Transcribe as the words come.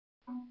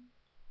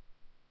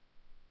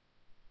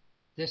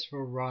This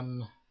will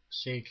run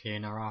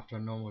CCleaner after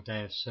a normal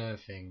day of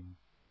surfing.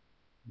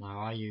 Now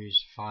I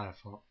use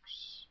Firefox,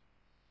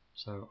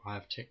 so I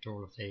have ticked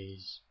all of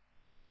these.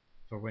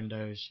 For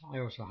Windows I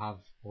also have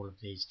all of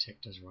these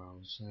ticked as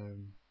well, so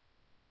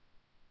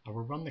I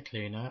will run the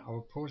cleaner, I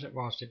will pause it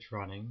whilst it's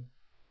running,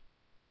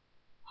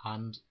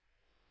 and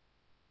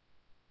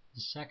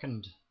the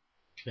second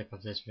clip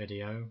of this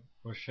video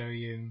will show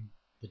you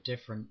the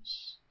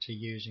difference to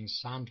using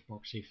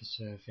Sandbox for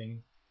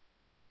surfing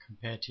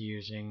compared to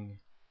using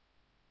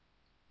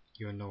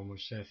your normal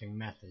surfing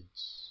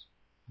methods.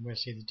 And we'll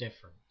see the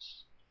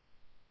difference.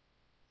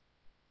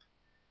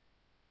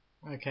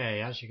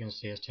 Okay, as you can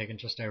see, it's taken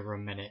just over a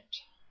minute.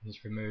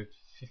 It's removed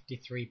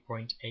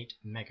 53.8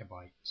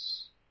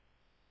 megabytes.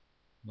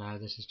 Now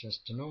this is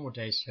just a normal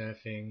day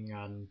surfing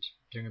and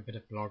doing a bit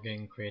of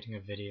blogging, creating a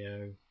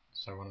video,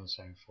 so on and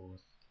so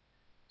forth.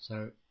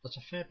 So that's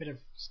a fair bit of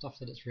stuff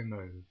that it's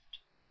removed.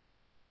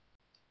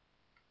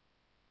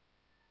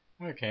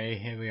 Okay,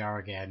 here we are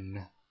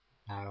again.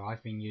 Now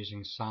I've been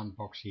using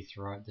Sandboxy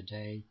throughout the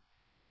day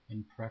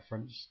in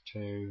preference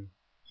to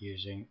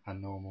using a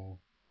normal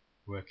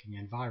working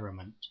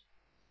environment.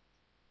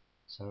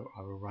 So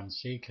I will run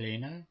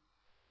CCleaner,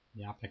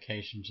 the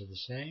applications are the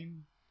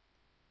same,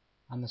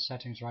 and the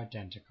settings are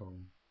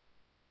identical.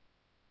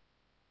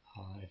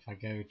 If I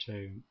go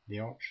to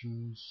the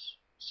options,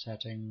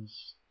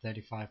 settings,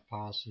 35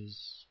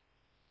 passes,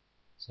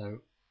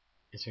 so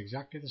it's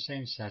exactly the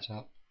same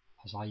setup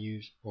as I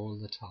use all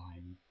the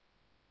time.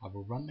 I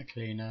will run the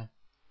cleaner,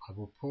 I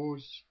will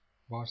pause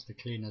whilst the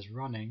cleaner is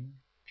running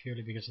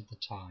purely because of the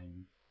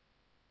time.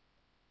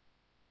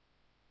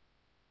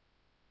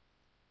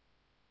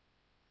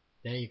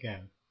 There you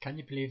go. Can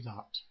you believe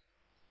that?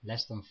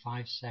 Less than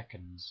 5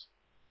 seconds.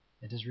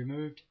 It has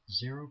removed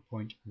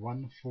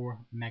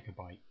 0.14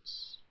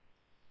 megabytes.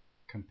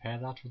 Compare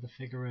that with the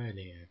figure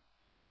earlier.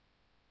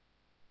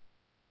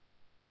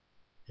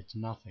 It's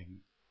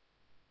nothing.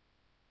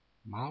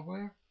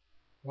 Malware?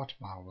 What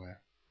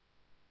malware?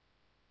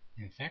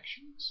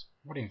 Infections?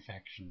 What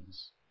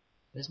infections?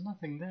 There's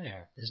nothing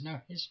there. There's no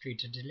history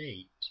to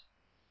delete.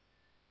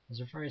 There's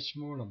a very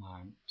small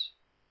amount.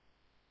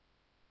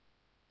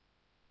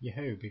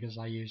 Yahoo, because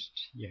I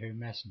used Yahoo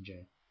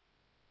Messenger.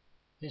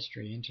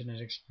 History, Internet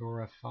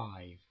Explorer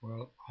 5.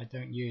 Well, I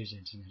don't use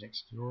Internet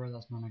Explorer,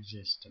 that's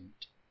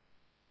non-existent.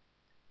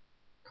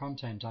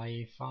 Content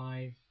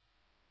IE5.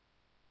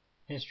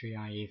 History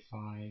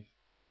IE5.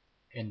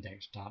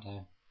 Index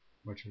data,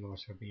 which will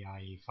also be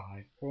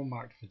IE5, all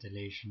marked for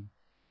deletion,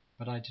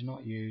 but I do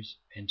not use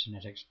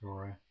Internet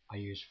Explorer, I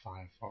use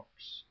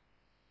Firefox.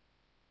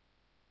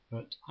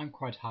 But I'm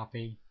quite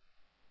happy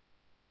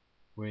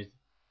with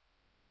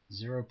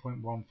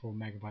 0.14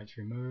 megabytes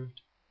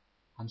removed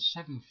and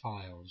 7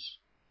 files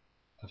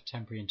of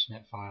temporary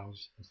internet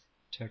files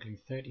totaling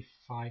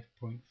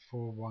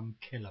 35.41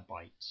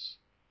 kilobytes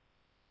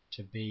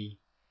to be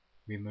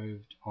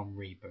removed on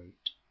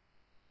reboot.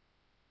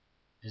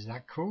 Is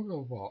that cool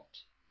or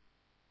what?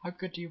 How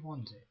good do you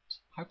want it?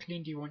 How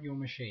clean do you want your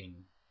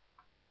machine?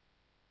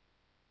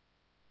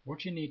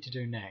 What you need to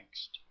do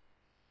next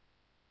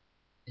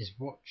is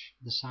watch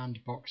the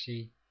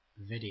Sandboxy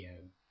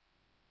video.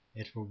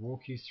 It will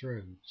walk you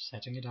through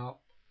setting it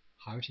up,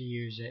 how to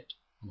use it,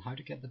 and how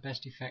to get the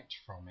best effects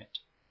from it,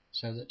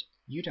 so that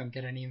you don't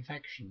get any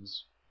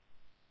infections.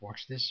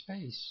 Watch this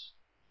space.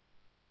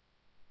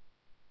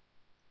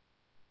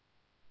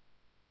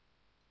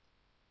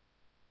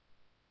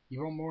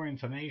 You want more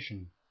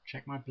information?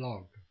 Check my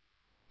blog,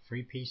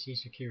 Free PC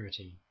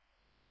Security.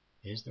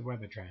 Here's the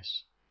web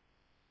address,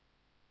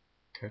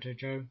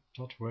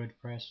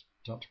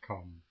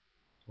 kotojo.wordpress.com,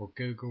 or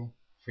Google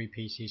Free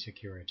PC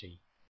Security.